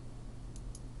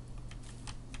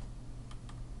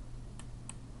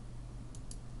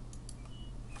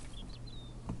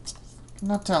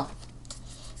 Cannot tell.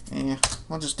 Yeah,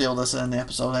 we'll just deal with this in the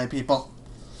episode, eh, people?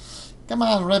 Come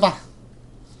on, River.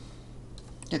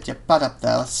 Get your butt up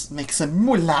there. Let's make some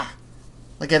moolah.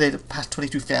 Let's get it past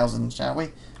 22,000, shall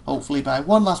we? Hopefully by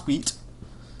one last wheat.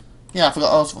 Yeah, I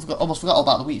almost forgot all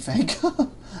about the wheat thing.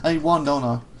 I need one, don't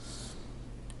I?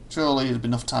 Surely there'd be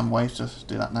enough time wait to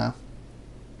do that now.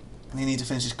 And you need to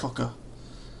finish his cooker.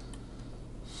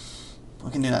 We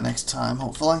can do that next time,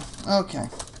 hopefully. Okay.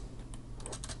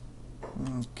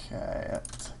 Okay,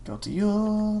 let's go to you.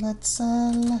 Let's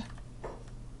sell.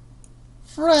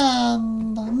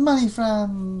 Friend! Money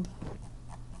friend!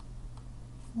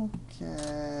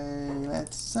 Okay,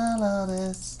 let's sell all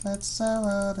this. Let's sell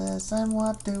all this. And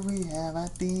what do we have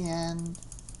at the end?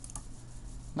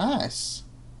 Nice!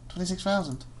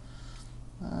 26,000.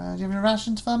 Do you have any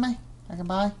rations for me? I can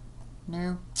buy?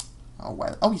 No. Oh,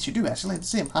 well. Oh, yes, you do actually. Let's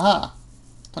see him. Haha!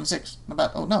 26. Not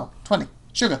bad. Oh, no. 20.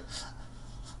 Sugar.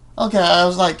 Okay, I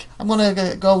was like, I'm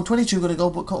gonna go 22, gonna go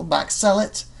but come back, sell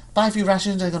it, buy a few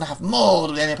rations, and gonna have more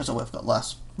than any episode we've got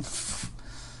less.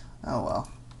 Oh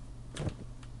well.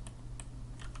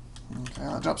 Okay,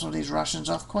 I'll drop some of these rations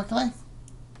off quickly.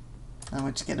 And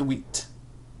we'll just get the wheat.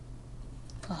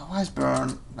 Oh, where's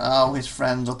Burn? Oh, his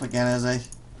friend's up again, is he?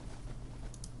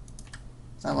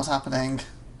 Is that what's happening?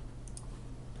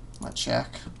 Let's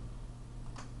check.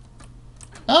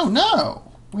 Oh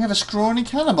no! We have a scrawny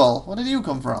cannibal. Where did you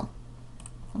come from?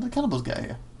 Where did the cannibals get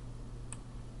here?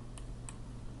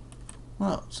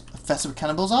 Well, a festival of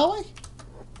cannibals, are we?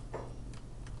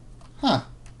 Huh.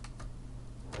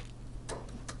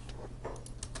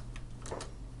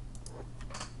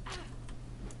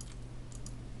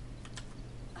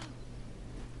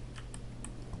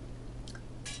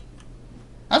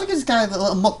 I think this guy has a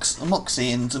little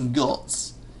muxie and some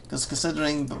guts. Because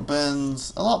considering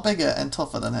Burn's a lot bigger and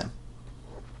tougher than him.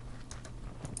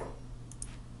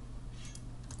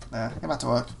 There, get back to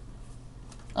work.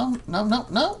 Oh, no, no,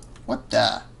 no! What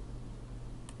the?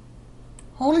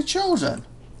 Holy children!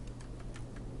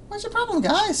 What's your problem,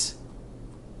 guys?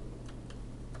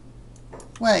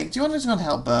 Wait, do you want to just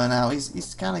help Burn out?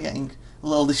 He's kind of getting a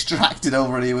little distracted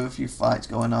over here with a few fights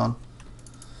going on.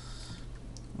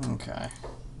 Okay.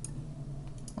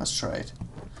 Let's trade.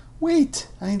 Wait!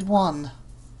 I need one.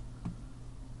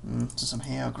 Just some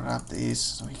here, I'll grab these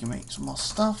so we can make some more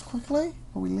stuff quickly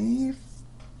before we leave.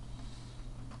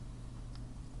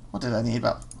 What did I need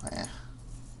about... Yeah.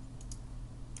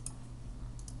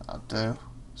 That'll do.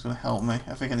 It's going to help me.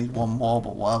 I think I need one more,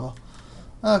 but whatever.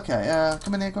 Okay,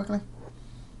 come in here quickly.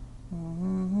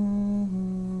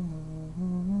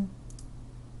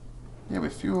 Yeah,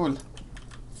 with fuel.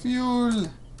 Fuel!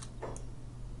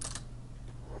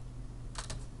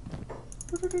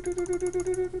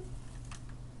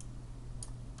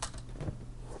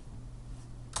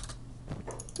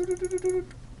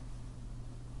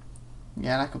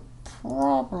 Yeah, and I could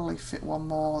probably fit one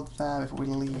more there before we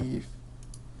leave.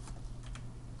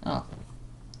 Oh.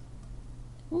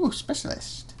 Ooh,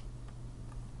 specialist.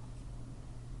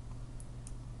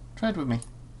 Trade with me.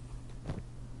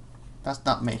 That's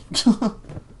not me.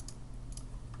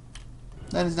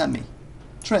 That is not me.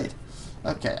 Trade.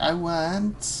 Okay, I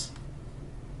want...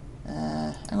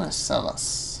 I'm going to sell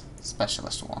us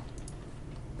specialist one.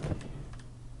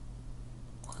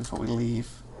 Before we leave.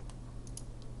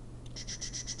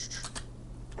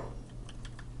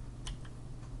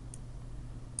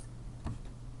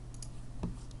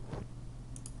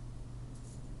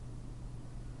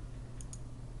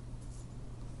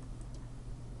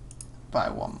 Buy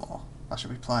one more. That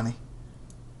should be plenty.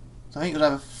 So I think we'd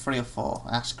have 3 or 4.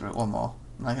 Ah, screw it, one more.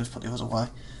 And I can just put the others away.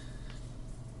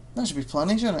 That should be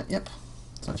plenty, shouldn't it? Yep.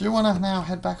 So if you want to now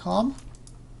head back home,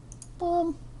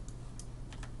 boom.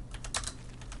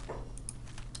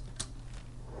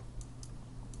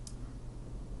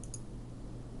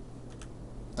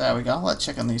 There we go. Let's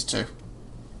check on these two.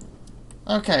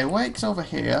 Okay, Wake's over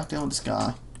here dealing with this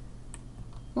guy.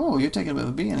 Oh, you're taking a bit of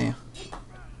a beating here.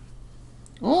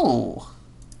 Oh,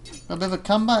 got a bit of a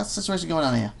combat situation going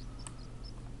on here.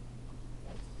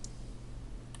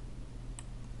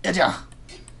 Yeah.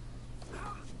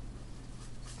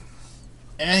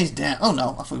 And he's down. Oh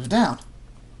no, I thought he was down.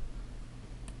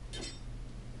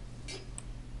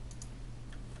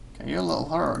 Okay, you're a little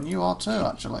hurt, and you are too,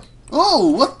 actually.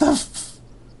 Oh, what the f...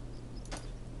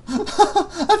 I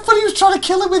thought he was trying to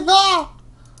kill him with that!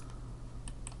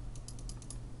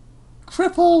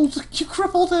 Crippled! You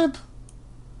crippled him!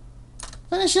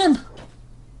 Finish him!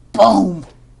 Boom!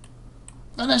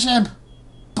 Finish him!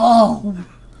 Boom!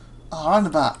 Oh, around the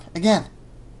back. Again.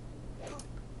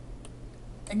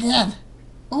 Again!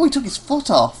 Oh, he took his foot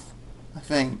off, I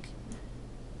think.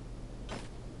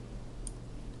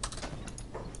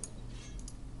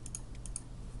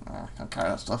 I can't carry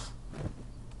that stuff.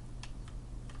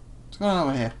 What's going on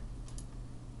over here?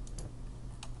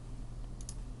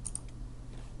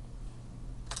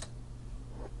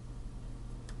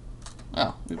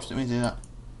 Oh, oops, didn't mean to do that.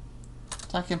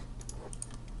 Attack him.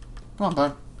 Come on,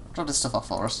 Bone. Drop this stuff off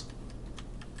for us.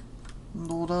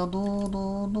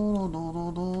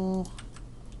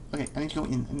 Okay, I need to go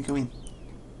in. I need to go in.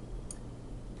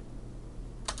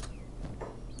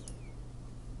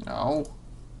 No.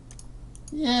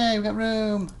 Yay, we got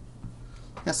room.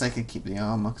 I guess I can keep the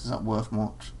armor because it's not worth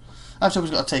much. I've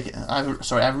always got to take it.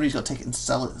 Sorry, I've really got to take it and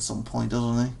sell it at some point,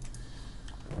 doesn't he?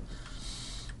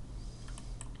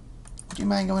 Do you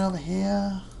mind going over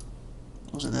here?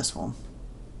 Or was it this one?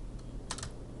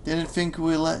 Didn't think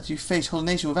we'd let you face Holy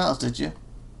Nation without us, did you?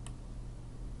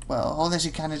 Well, Holy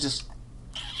Nation kind of just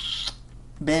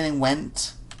been and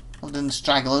went, other than the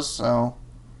stragglers, so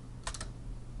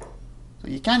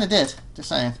But you kind of did. Just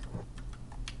saying.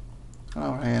 Come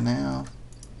over here now.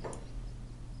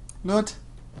 Blood.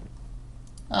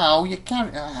 Oh, you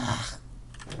can't. Ah.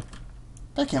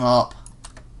 Pick him up.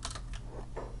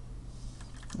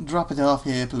 Drop it off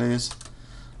here, please.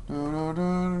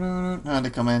 Now they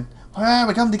come in. Well,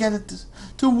 we come together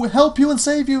to help you and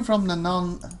save you from the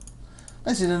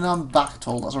basically the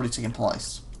non-battle that's already taken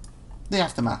place. The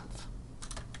aftermath.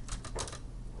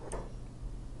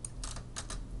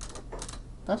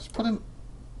 Did I just put him...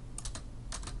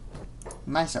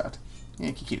 My sword. Yeah,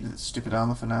 you can keep the stupid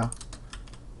armour for now.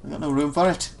 We've got no room for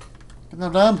it. Got no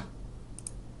room.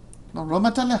 No room,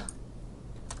 I tell you.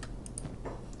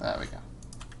 There we go.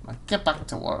 Now get back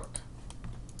to work.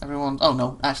 Everyone... Oh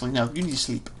no, actually no, you need to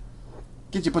sleep.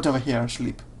 Get your butt over here and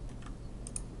sleep.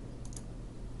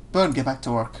 Burn, get back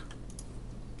to work.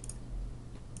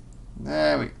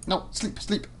 There we go. No, sleep,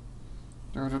 sleep.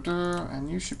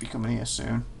 And you should be coming here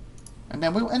soon. And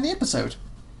then we'll end the episode.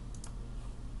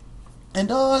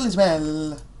 And all is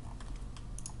well.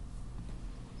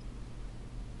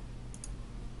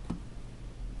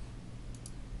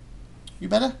 You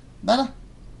better? Better?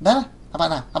 Better? How about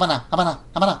now? How about now? How about now?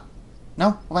 How about now? No?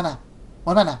 What about now?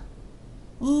 What about now?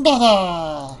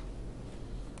 Better!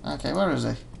 Okay, where is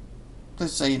he?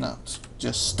 Please say you're not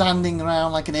just standing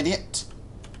around like an idiot.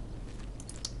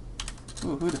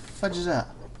 Ooh, who the fudge is that?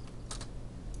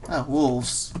 Oh,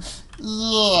 wolves.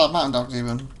 Yeah, mountain dogs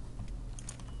even.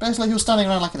 Basically, he was standing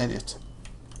around like an idiot.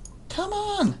 Come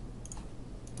on!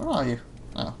 Where are you?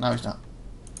 Oh, no he's not.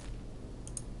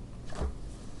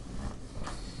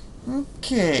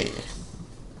 Okay.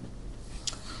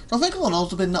 So I think all in all,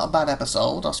 it's been not a bad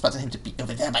episode. I was expecting him to be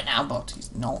over there by now, but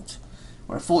he's not.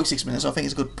 We're at 46 minutes, so I think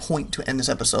it's a good point to end this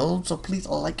episode. So please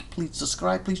like, please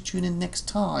subscribe, please tune in next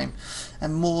time.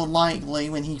 And more likely,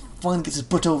 when he finally gets his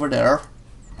butt over there,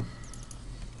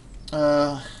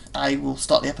 I will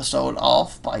start the episode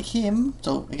off by him,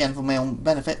 so again for my own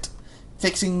benefit,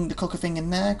 fixing the cooker thing in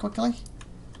there quickly,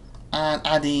 and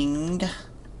adding,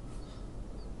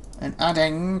 I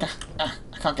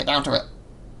can't get down to it,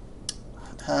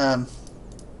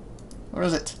 where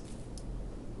is it?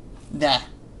 There.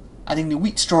 Adding the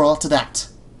wheat straw to that.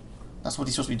 That's what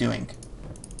he's supposed to be doing.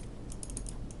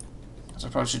 So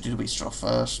I probably should do the wheat straw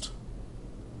first.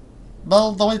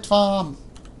 Build the wheat farm!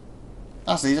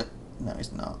 That's easy. No,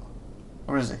 he's not.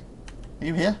 Where is he? Are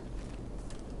you here?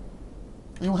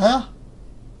 Are you here?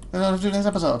 Then I'll do this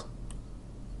episode.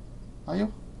 Are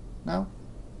you? No?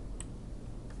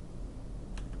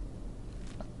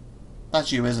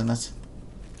 That's you, isn't it?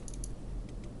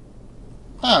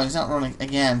 Oh, he's not running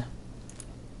again.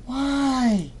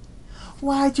 Why?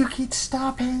 Why do you keep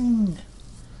stopping?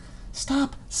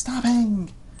 Stop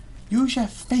stopping. Use your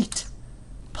feet.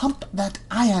 Pump that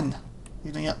iron.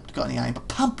 You don't got any iron, but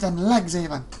pump them legs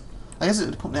even. I guess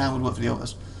pump the iron would work for the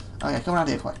others. Okay, come around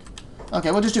here quick. Okay,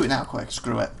 we'll just do it now quick.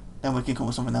 Screw it. Then we can come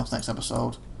with something else next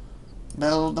episode.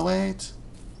 Build the weight.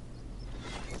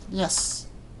 Yes.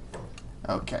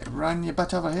 Okay, run your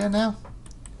butt over here now.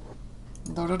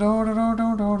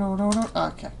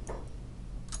 Okay.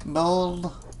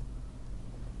 Build.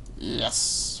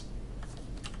 Yes.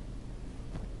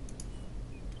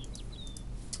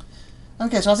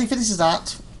 Okay, so as he finishes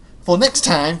that, for next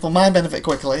time, for my benefit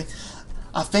quickly,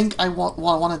 I think what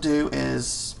I want to do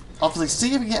is obviously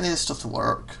see if we can get any of this stuff to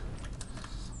work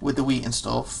with the wheat and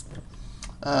stuff.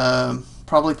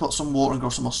 Probably put some water and grow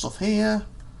some more stuff here.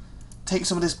 Take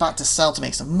some of this back to sell to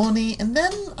make some money, and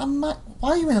then I might... Why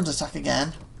are you in under attack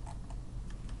again?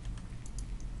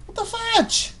 What the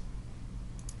fudge?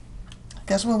 I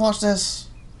guess we'll watch this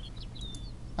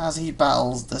as he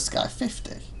battles this guy.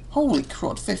 50. Holy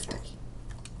crud, 50.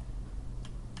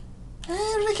 Where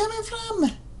are they coming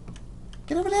from?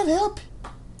 Get over there, help!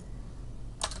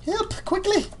 Help,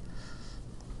 quickly!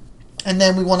 And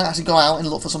then we want to actually go out and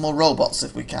look for some more robots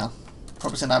if we can.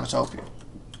 Probably send IVATOPIA.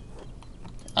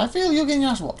 I feel you're getting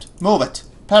your ass whooped. Move it.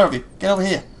 Pair of you, get over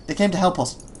here. They came to help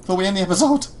us before we end the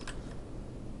episode.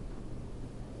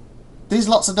 These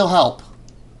lots of no help.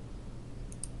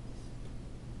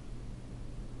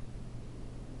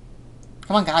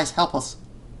 Come on guys, help us.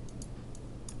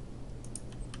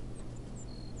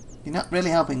 You're not really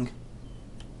helping.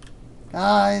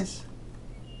 Guys.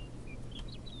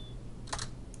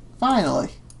 Finally.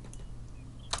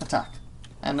 Attack.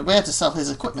 And we had to sell his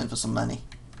equipment for some money.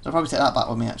 So I'll probably take that back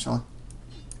with me actually.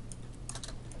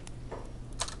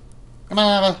 Come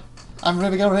on, I'm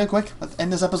really going over here quick. Let's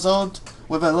end this episode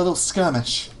with a little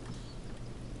skirmish.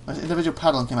 This individual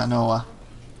paddling came out of nowhere.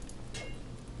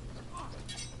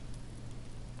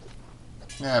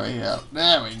 There we go.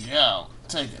 There we go.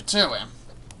 Take it to him.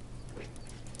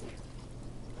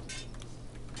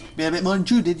 Be a bit more than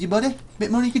chew, did you, buddy?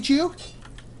 Bit more than you could chew? You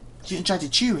didn't try to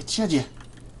chew it, should you?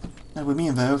 Not with me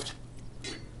involved.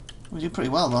 We did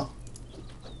pretty well, though.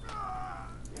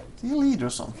 Is he a leader or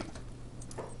something?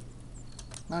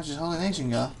 No, it's just holding an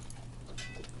Asian guy.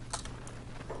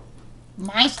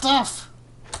 My stuff!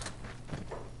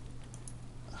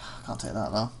 Can't take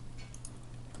that, though.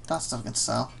 That stuff can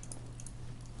sell.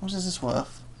 How much is this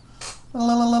worth?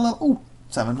 Ooh,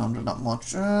 700, not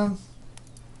much.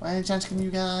 By any chance can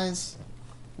you guys?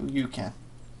 Ooh, you can.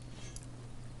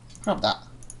 Grab that.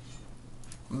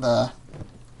 There.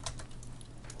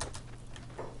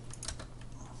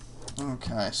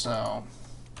 Okay, so...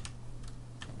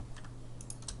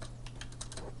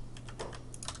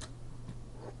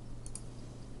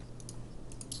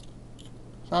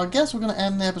 So I guess we're going to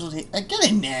end the episode here. Get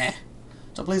in there!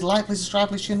 So please like, please subscribe,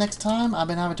 please see you next time. I've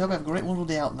been IVATOPIA. Have a great wonderful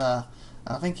day out there.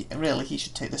 And I think really he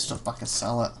should take this stuff back and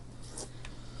sell it.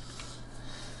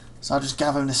 So I'll just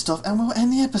gather him this stuff and we'll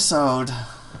end the episode.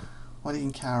 What he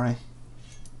can carry.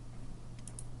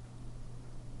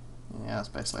 Yeah, that's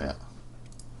basically it.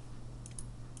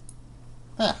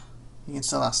 There. He can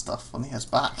sell that stuff when he heads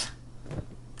back.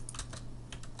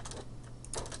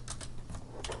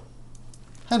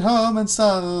 Head home and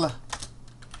sell.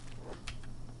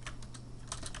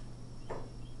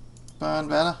 Burn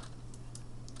better.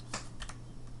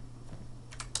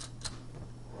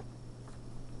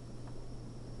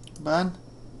 Burn.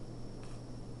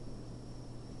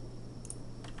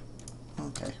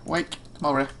 Okay, wake. Come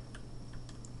over here.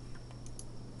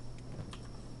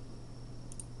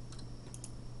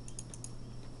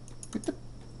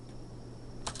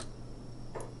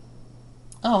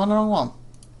 Oh, I'm on the wrong one.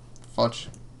 Fudge.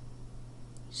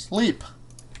 Sleep.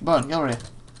 Burn, get over here.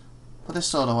 Put this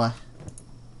sword away.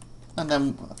 And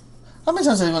then... How many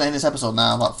times are we going to end this episode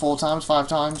now? Like 4 times? 5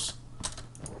 times?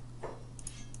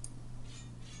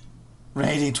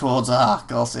 Raiding towards... Ah, of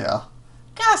course they are.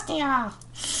 Of course they are!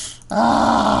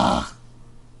 Ah!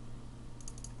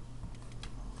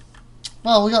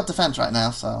 Well, we got defense right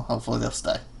now, so hopefully they'll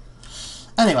stay.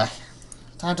 Anyway.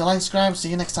 Time to like, subscribe. See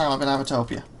you next time. I've been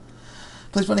IVATOPIA.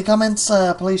 Please put any comments,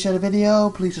 please share the video,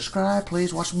 please subscribe,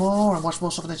 please watch more and watch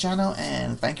more stuff on the channel,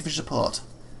 and thank you for your support.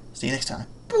 See you next time.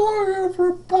 Bye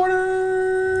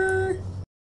everybody!